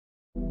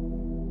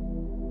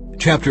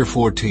Chapter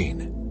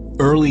 14.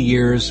 Early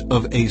years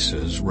of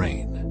Asa's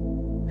reign.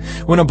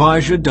 When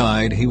Abijah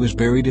died, he was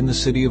buried in the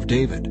city of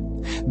David.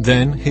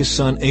 Then his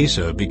son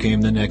Asa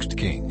became the next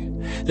king.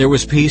 There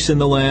was peace in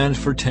the land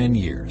for 10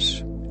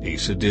 years.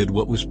 Asa did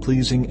what was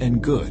pleasing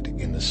and good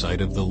in the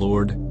sight of the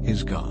Lord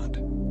his God.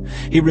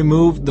 He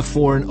removed the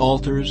foreign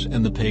altars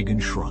and the pagan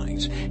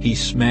shrines. He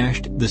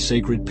smashed the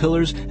sacred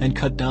pillars and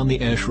cut down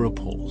the Asherah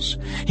poles.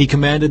 He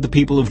commanded the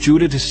people of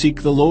Judah to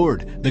seek the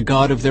Lord, the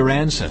God of their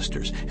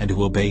ancestors, and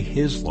to obey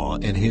his law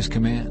and his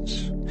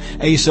commands.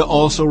 Asa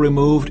also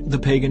removed the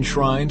pagan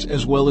shrines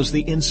as well as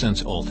the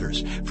incense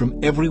altars from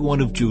every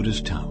one of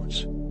Judah's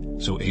towns.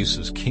 So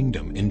Asa's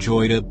kingdom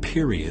enjoyed a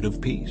period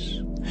of peace.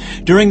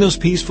 During those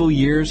peaceful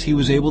years, he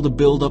was able to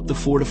build up the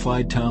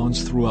fortified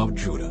towns throughout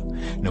Judah.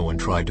 No one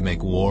tried to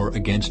make war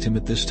against him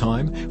at this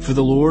time, for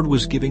the Lord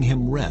was giving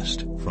him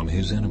rest from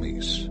his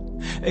enemies.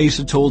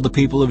 Asa told the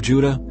people of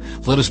Judah,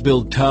 "Let us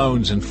build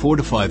towns and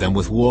fortify them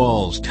with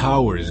walls,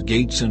 towers,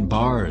 gates, and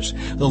bars.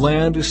 The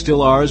land is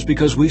still ours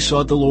because we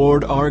sought the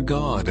Lord our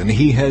God, and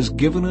he has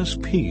given us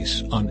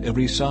peace on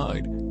every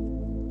side."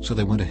 So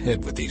they went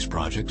ahead with these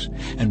projects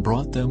and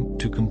brought them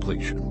to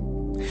completion.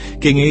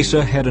 King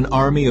Asa had an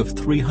army of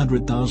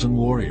 300,000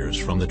 warriors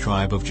from the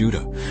tribe of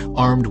Judah,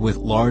 armed with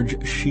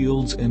large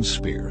shields and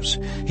spears.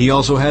 He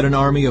also had an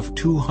army of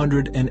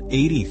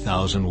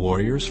 280,000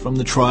 warriors from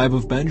the tribe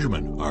of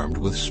Benjamin, armed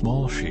with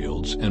small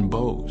shields and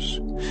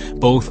bows.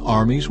 Both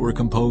armies were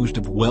composed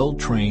of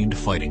well-trained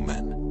fighting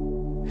men.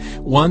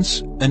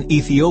 Once, an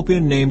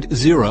Ethiopian named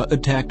Zerah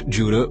attacked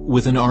Judah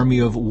with an army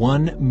of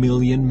 1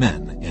 million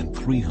men and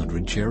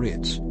 300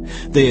 chariots.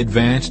 They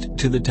advanced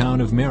to the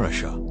town of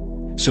Mareshah.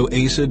 So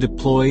Asa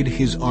deployed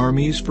his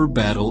armies for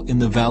battle in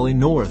the valley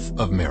north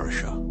of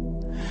Mareshah.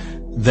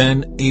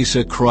 Then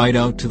Asa cried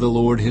out to the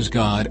Lord his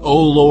God, "O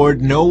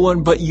Lord, no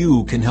one but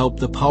you can help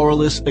the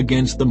powerless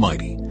against the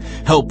mighty.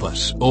 Help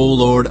us, O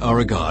Lord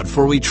our God,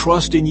 for we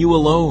trust in you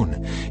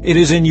alone. It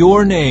is in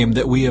your name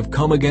that we have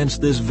come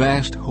against this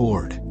vast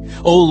horde.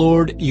 O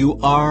Lord, you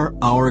are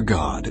our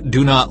God.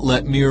 Do not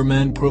let mere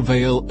men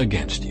prevail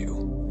against you."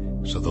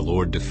 So the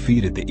Lord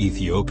defeated the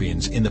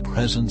Ethiopians in the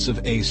presence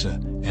of Asa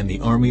and the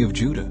army of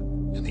Judah,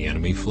 and the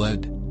enemy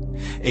fled.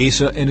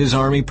 Asa and his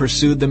army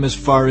pursued them as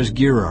far as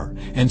Gerar,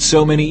 and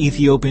so many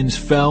Ethiopians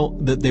fell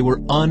that they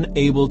were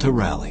unable to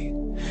rally.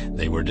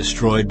 They were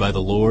destroyed by the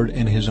Lord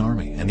and his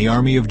army, and the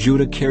army of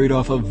Judah carried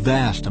off a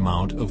vast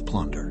amount of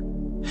plunder.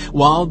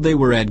 While they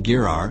were at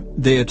Gerar,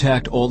 they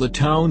attacked all the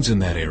towns in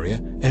that area,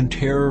 and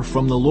terror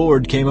from the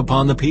Lord came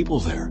upon the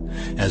people there.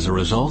 As a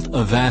result,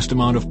 a vast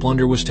amount of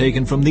plunder was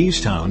taken from these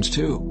towns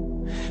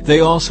too. They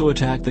also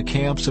attacked the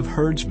camps of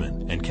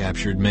herdsmen and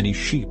captured many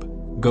sheep,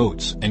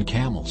 goats, and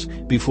camels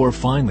before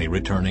finally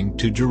returning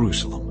to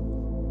Jerusalem.